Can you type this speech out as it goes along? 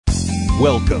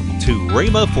Welcome to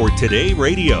Rhema for Today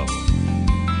Radio.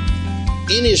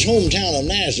 In his hometown of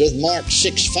Nazareth, Mark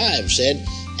 6:5 said,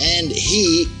 and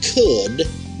he could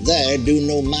there do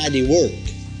no mighty work.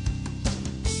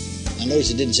 Now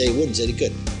notice it didn't say he wouldn't, it said he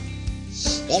couldn't.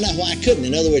 Well, now why couldn't?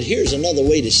 In other words, here's another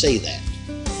way to say that.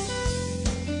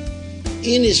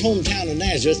 In his hometown of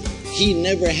Nazareth, he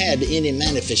never had any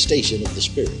manifestation of the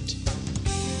Spirit.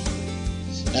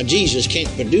 Now, Jesus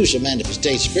can't produce a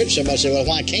manifestation of Spirit. Somebody say, well,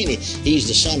 why can't he? He's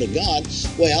the Son of God.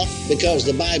 Well, because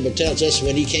the Bible tells us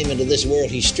when he came into this world,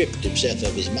 he stripped himself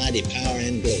of his mighty power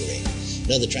and glory.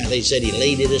 Another translation said he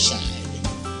laid it aside.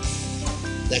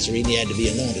 That's the reason he had to be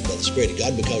anointed by the Spirit of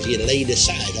God, because he had laid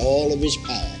aside all of his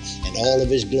power and all of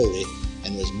his glory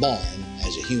and was born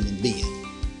as a human being.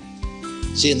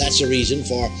 See, and that's the reason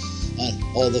for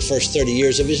all the first 30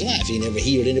 years of his life. He never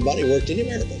healed anybody, worked any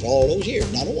miracles. All those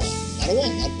years, not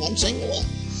one single one.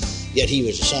 Yet he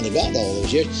was the Son of God all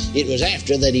those years. It was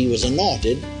after that he was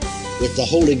anointed with the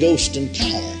Holy Ghost and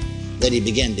power that he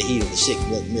began to heal the sick,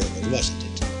 work miracles, wasn't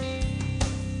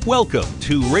it? Welcome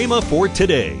to Rhema for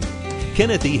Today.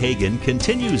 Kenneth E. Hagin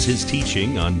continues his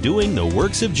teaching on Doing the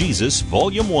Works of Jesus,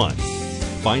 Volume 1.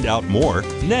 Find out more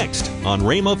next on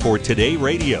Rhema for Today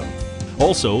Radio.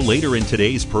 Also, later in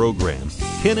today's program,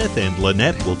 Kenneth and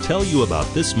Lynette will tell you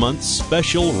about this month's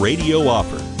special radio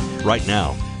offer. Right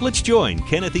now, let's join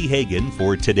Kenneth E. Hagin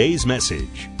for today's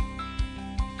message.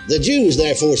 The Jews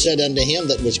therefore said unto him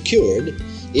that was cured,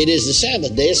 It is the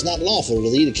Sabbath day, it's not lawful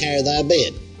to thee to carry thy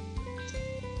bed.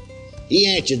 He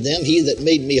answered them, He that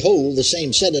made me whole, the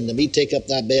same said unto me, Take up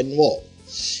thy bed and walk.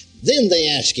 Then they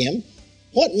asked him,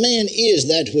 What man is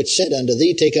that which said unto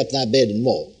thee, Take up thy bed and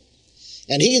walk?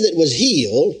 And he that was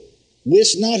healed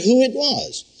wist not who it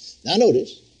was. Now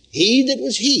notice, he that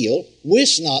was healed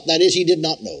wist not, that is, he did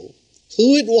not know,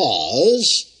 who it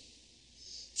was,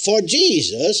 for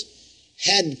Jesus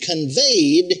had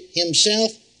conveyed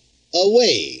himself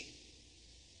away,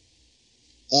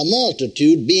 a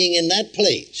multitude being in that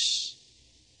place.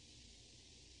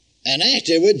 And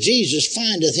afterward Jesus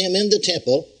findeth him in the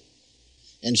temple,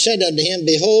 and said unto him,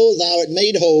 Behold, thou art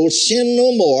made whole, sin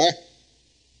no more,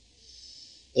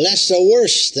 lest a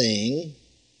worse thing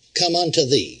come unto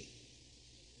thee.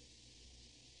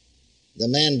 The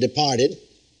man departed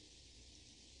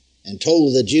and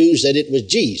told the Jews that it was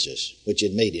Jesus which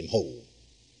had made him whole.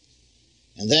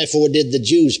 And therefore did the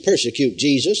Jews persecute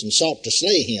Jesus and sought to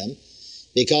slay him,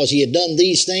 because he had done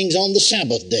these things on the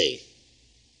Sabbath day.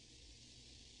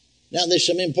 Now there's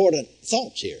some important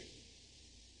thoughts here.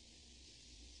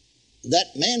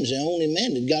 That man's the only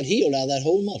man that got healed out of that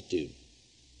whole multitude.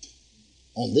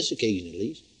 On this occasion, at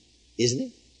least. Isn't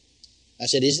it? I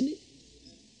said, isn't it?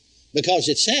 Because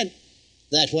it said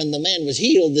that when the man was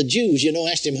healed, the Jews,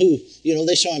 asked him who,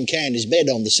 they saw him carrying his bed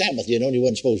on the Sabbath, and he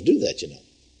wasn't supposed to do that,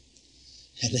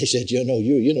 And they said,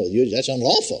 that's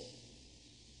unlawful.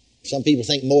 Some people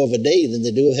think more of a day than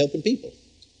they do of helping people.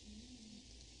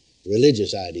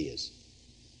 Religious ideas.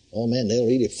 Oh, man, they'll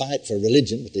really fight for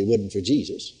religion, but they wouldn't for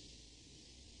Jesus.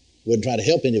 Wouldn't try to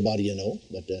help anybody,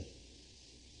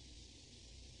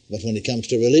 but when it comes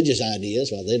to religious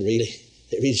ideas, well, they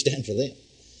really stand for them.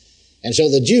 And so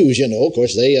the Jews, of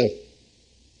course, they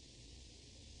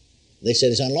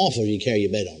said it's unlawful for you to carry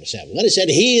your bed on the Sabbath. Well, it said,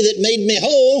 He that made me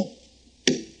whole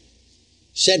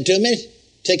said to me,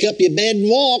 Take up your bed and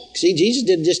walk. See, Jesus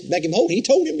didn't just make him whole. He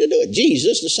told him to do it.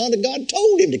 Jesus, the Son of God,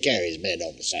 told him to carry his bed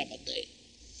on the Sabbath day.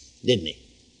 Didn't he?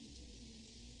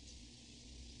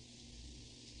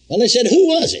 Well, they said, Who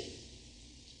was it?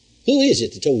 Who is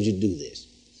it that told you to do this?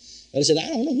 Well, I said, I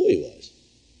don't know who he was.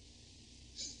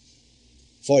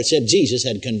 For it said Jesus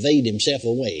had conveyed himself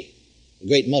away. A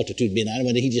great multitude being out,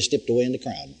 and he just stepped away in the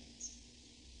crowd.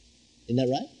 Isn't that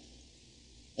right?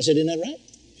 I said, isn't that right?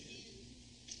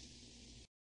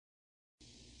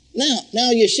 Now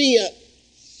you see,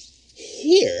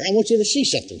 here, I want you to see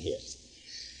something here.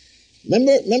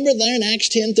 Remember there in Acts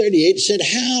 10:38, it said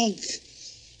how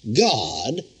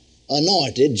God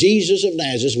anointed Jesus of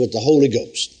Nazareth with the Holy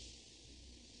Ghost.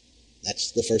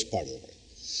 That's the first part of the word.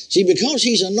 See, because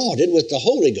he's anointed with the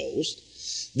Holy Ghost,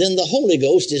 then the Holy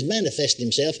Ghost is manifesting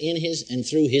himself in his and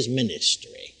through his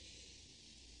ministry.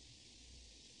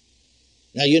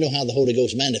 Now, you know how the Holy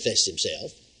Ghost manifests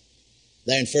himself.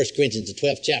 There in 1 Corinthians, the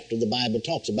 12th chapter, the Bible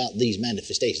talks about these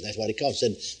manifestations. That's what it calls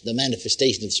it. The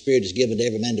manifestation of the Spirit is given to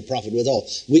every man to profit withal.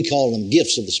 We call them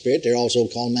gifts of the Spirit. They're also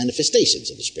called manifestations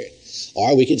of the Spirit.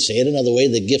 Or we could say it another way,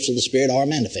 the gifts of the Spirit are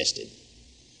manifested.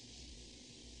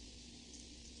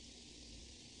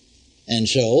 And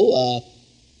so,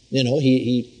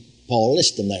 Paul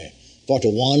lists them there. For to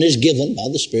one is given by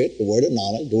the Spirit the word of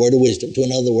knowledge, the word of wisdom, to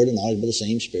another the word of knowledge by the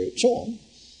same Spirit, so on.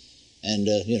 And,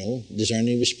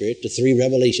 discerning of the Spirit, the three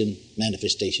revelation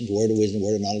manifestations, word of wisdom,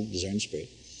 word of knowledge, discerning of the Spirit.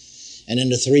 And then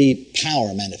the three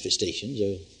power manifestations,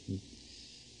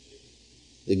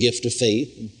 the gift of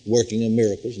faith, working of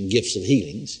miracles, and gifts of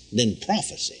healings, then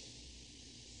prophecy.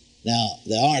 Now,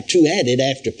 there are two added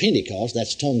after Pentecost,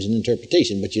 that's tongues and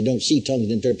interpretation, but you don't see tongues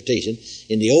and interpretation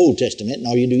in the Old Testament, and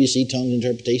all you do is see tongues and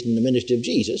interpretation in the ministry of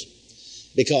Jesus,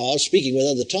 because speaking with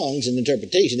other tongues and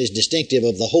interpretation is distinctive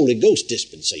of the Holy Ghost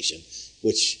dispensation,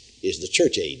 which is the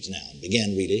church age now, and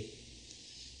began really,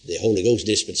 the Holy Ghost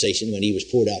dispensation, when he was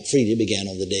poured out freely, began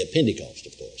on the day of Pentecost,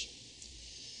 of course.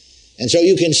 And so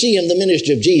you can see in the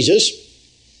ministry of Jesus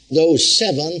those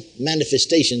 7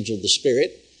 manifestations of the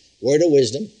Spirit: word of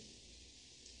wisdom,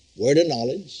 word of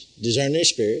knowledge, discerning of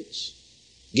spirits,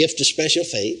 gift of special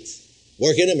faith,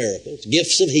 working of miracles,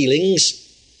 gifts of healings,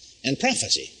 and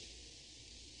prophecy.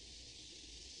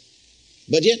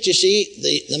 But yet, you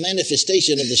see, the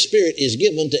manifestation of the Spirit is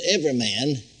given to every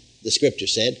man, the Scripture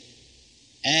said,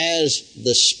 as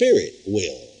the Spirit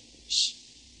wills.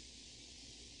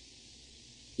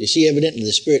 You see, evidently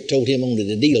the Spirit told him only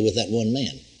to deal with that one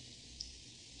man.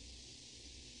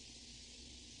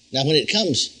 Now, when it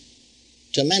comes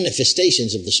to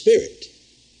manifestations of the Spirit,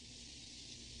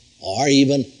 or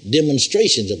even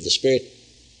demonstrations of the Spirit,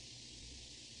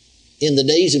 in the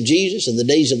days of Jesus and the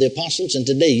days of the apostles, and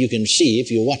today you can see,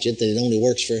 if you watch it, that it only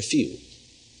works for a few.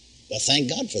 But thank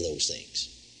God for those things.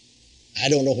 I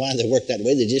don't know why they work that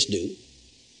way, they just do.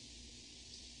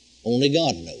 Only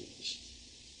God knows.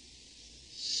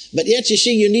 But yet, you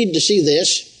see, you need to see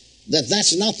this, that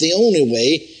that's not the only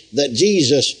way that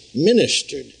Jesus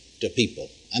ministered to people.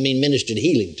 I mean, ministered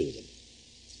healing to them.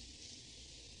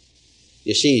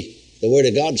 You see, the Word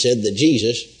of God said that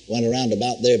Jesus went around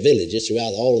about their villages,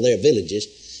 throughout all of their villages,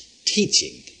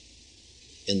 teaching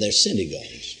in their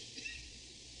synagogues.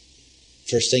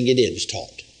 First thing he did was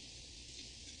taught.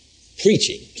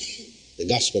 Preaching the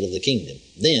gospel of the kingdom.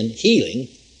 Then healing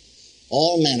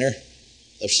all manner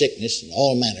of sickness and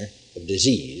all manner of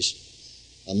disease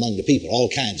among the people. All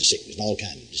kinds of sickness and all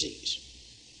kinds of disease.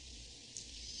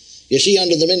 You see,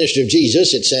 under the ministry of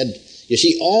Jesus, it said, you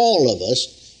see, all of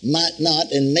us might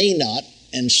not and may not,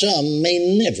 and some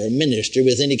may never minister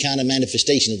with any kind of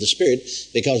manifestation of the Spirit,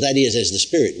 because that is as the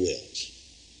Spirit wills,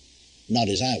 not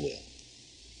as I will.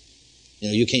 You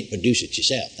know, you can't produce it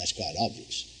yourself. That's quite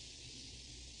obvious.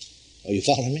 Are you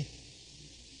following me?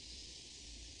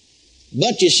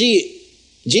 But you see,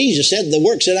 Jesus said, the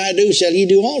works that I do shall ye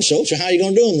do also, so how are you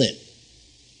going to do them then?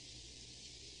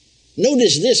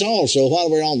 Notice this also while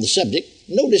we're on the subject.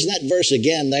 Notice that verse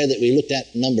again there that we looked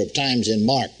at a number of times in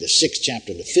Mark, the 6th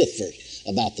chapter, the 5th verse,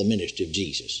 about the ministry of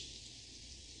Jesus.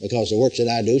 Because the works that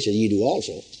I do shall ye do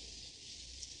also.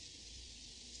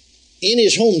 In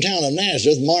his hometown of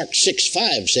Nazareth, Mark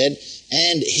 6:5 said,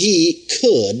 and he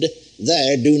could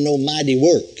there do no mighty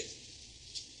work.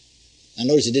 I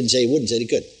notice it didn't say he wouldn't, it said he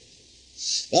could.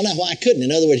 Well, now, why couldn't?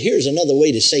 In other words, here's another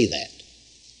way to say that.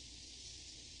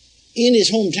 In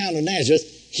his hometown of Nazareth,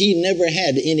 he never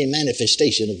had any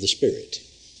manifestation of the Spirit.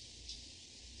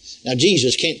 Now,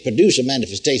 Jesus can't produce a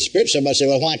manifestation of the Spirit. Somebody say,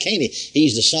 well, why can't he?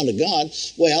 He's the Son of God.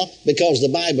 Well, because the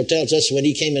Bible tells us when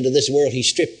he came into this world, he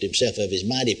stripped himself of his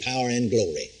mighty power and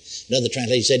glory. Another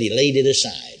translation said he laid it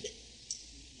aside.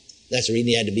 That's the reason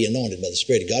he had to be anointed by the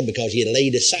Spirit of God, because he had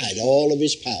laid aside all of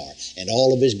his power and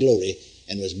all of his glory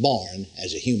and was born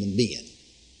as a human being.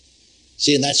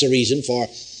 See, and that's the reason for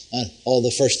all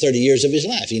the first 30 years of his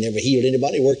life. He never healed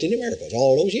anybody, worked any miracles.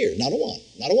 All those years, not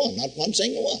one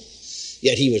single one.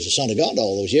 Yet he was the Son of God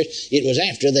all those years. It was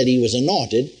after that he was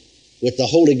anointed with the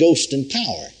Holy Ghost and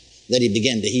power that he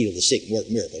began to heal the sick and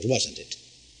work miracles, wasn't it?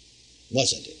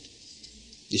 Wasn't it?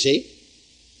 You see?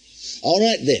 All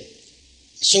right then.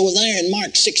 So there in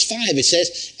Mark 6:5 it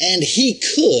says, and he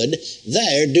could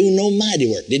there do no mighty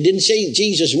work. It didn't say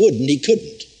Jesus wouldn't, he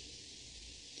couldn't.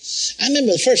 I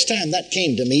remember the first time that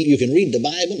came to me. You can read the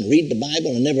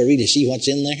Bible and never really see what's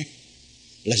in there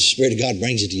unless the Spirit of God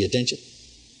brings it to your attention.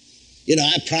 You know,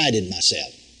 I prided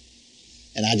myself,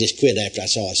 and I just quit after I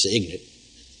saw I was so ignorant.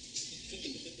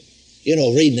 You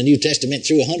know, reading the New Testament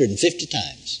through 150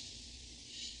 times,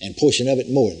 and portion of it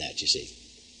more than that, you see.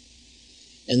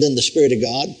 And then the Spirit of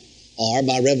God, or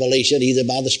by revelation, either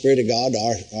by the Spirit of God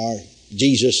or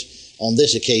Jesus on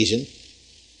this occasion,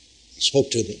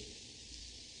 spoke to me.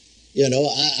 You know,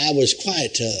 I was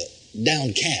quite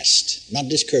downcast, not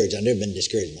discouraged. I've never been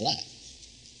discouraged in my life.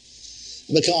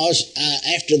 Because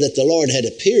after that the Lord had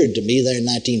appeared to me there in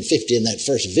 1950 in that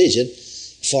first vision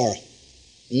for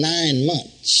 9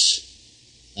 months,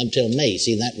 until May.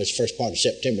 See, that was first part of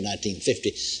September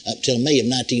 1950, up till May of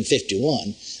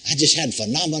 1951. I just had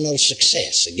phenomenal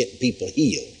success in getting people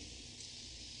healed.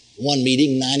 One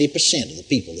meeting, 90% of the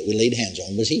people that we laid hands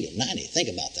on was healed. 90. Think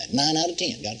about that. 9 out of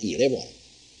 10 got healed, every one of them.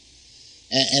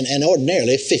 And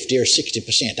ordinarily 50 or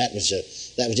 60%. That was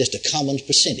just a common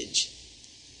percentage.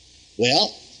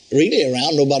 Well, really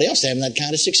around nobody else having that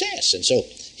kind of success. And so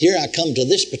here I come to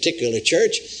this particular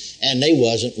church, and they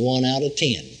wasn't 1 out of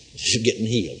 10 getting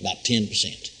healed. About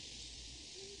 10%.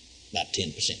 About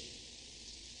 10%.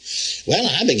 Well,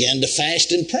 I began to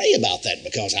fast and pray about that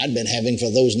because I'd been having for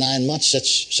those 9 months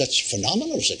such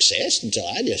phenomenal success until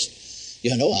I just,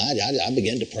 I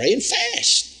began to pray and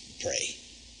fast. Pray.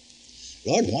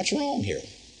 Lord, what's wrong here?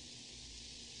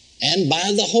 And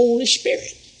by the Holy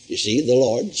Spirit, you see, the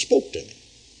Lord spoke to me.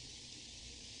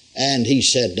 And he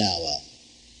said, now,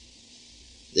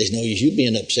 there's no use you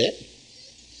being upset.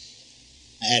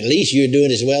 At least you're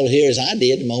doing as well here as I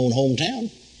did in my own hometown.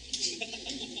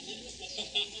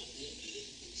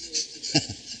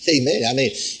 Amen. I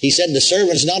mean, he said the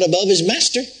servant's not above his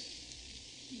master.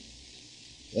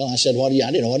 Well, I said, I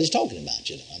didn't know what he's talking about,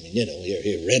 I mean,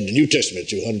 he read the New Testament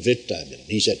 250 times.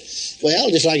 He said, well,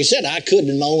 just like I said, I couldn't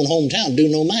in my own hometown do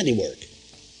no mighty work.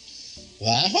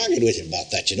 Well, I argued with him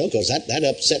about that, because that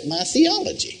upset my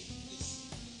theology.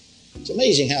 It's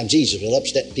amazing how Jesus will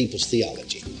upset people's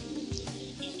theology.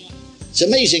 It's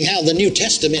amazing how the New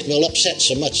Testament will upset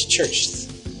so much church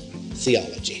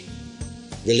theology,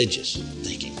 religious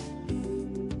thinking.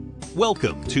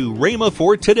 Welcome to Rhema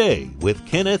for Today with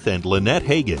Kenneth and Lynette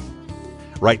Hagin.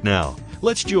 Right now,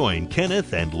 let's join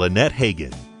Kenneth and Lynette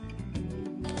Hagin.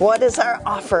 What is our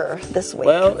offer this week?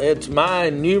 Well, it's my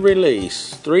new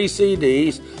release, 3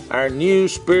 CDs, our new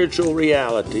spiritual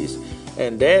realities,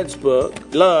 and Dad's book,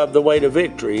 Love, the Way to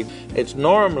Victory. It's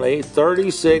normally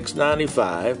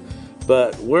 $36.95,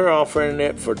 but we're offering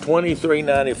it for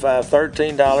 $23.95,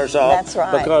 $13 off. That's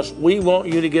right. Because we want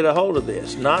you to get a hold of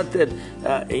this. Not that,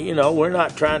 we're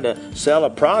not trying to sell a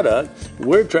product.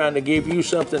 We're trying to give you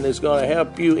something that's going to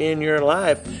help you in your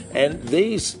life, and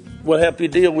these will help you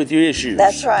deal with your issues.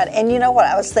 That's right. And you know what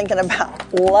I was thinking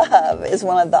about? Love is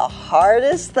one of the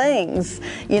hardest things,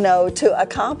 to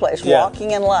accomplish, walking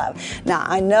in love. Now,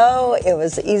 I know it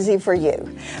was easy for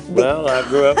you. Well, I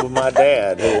grew up with my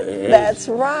dad. That's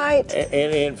right.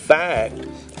 And in fact,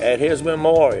 at his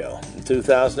memorial in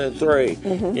 2003,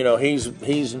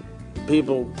 he's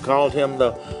people called him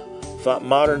the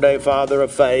modern-day father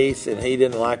of faith, and he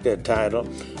didn't like that title.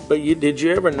 But did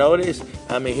you ever notice?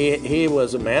 I mean, he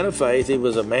was a man of faith. He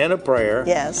was a man of prayer.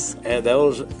 Yes.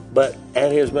 But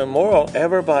at his memorial,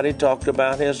 everybody talked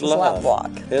about his love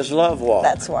walk. His love walk.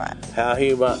 That's right. How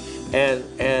he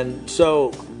and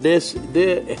so this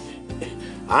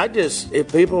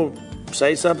if people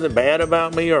say something bad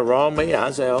about me or wrong me,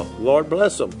 I say, oh, Lord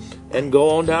bless them, and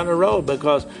go on down the road,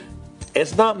 because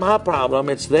it's not my problem,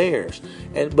 it's theirs.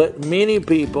 But many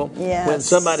people, when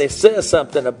somebody says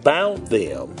something about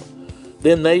them,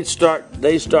 then they start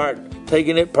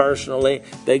taking it personally.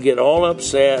 They get all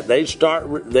upset.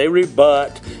 They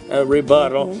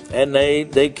rebuttal, and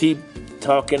they keep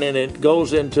talking, and it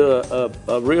goes into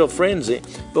a real frenzy.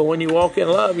 But when you walk in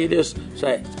love, you just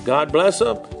say, God bless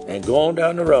them, and go on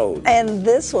down the road. And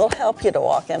this will help you to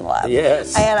walk in love.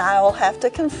 Yes. And I will have to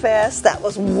confess, that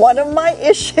was one of my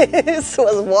issues,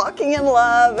 was walking in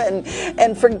love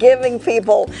and forgiving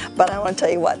people. But I want to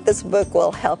tell you what, this book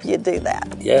will help you do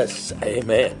that. Yes,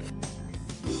 amen.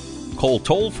 Call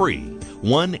toll-free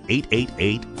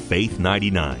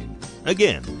 1-888-FAITH-99.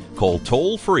 Again, call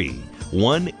toll-free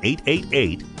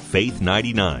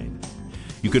 1-888-FAITH-99.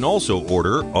 You can also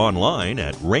order online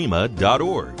at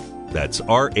rhema.org. That's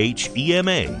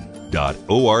RHEMA.org.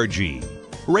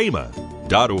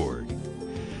 rhema.org.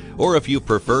 Or if you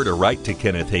prefer to write to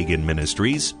Kenneth Hagin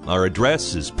Ministries, our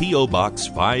address is P.O. Box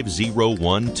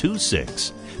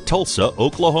 50126, Tulsa,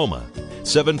 Oklahoma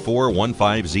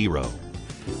 74150.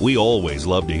 We always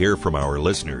love to hear from our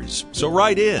listeners, so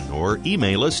write in or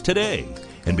email us today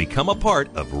and become a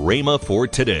part of Rhema for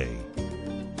Today.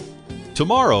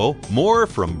 Tomorrow, more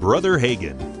from Brother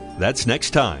Hagin. That's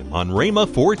next time on Rhema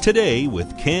for Today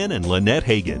with Ken and Lynette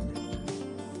Hagin.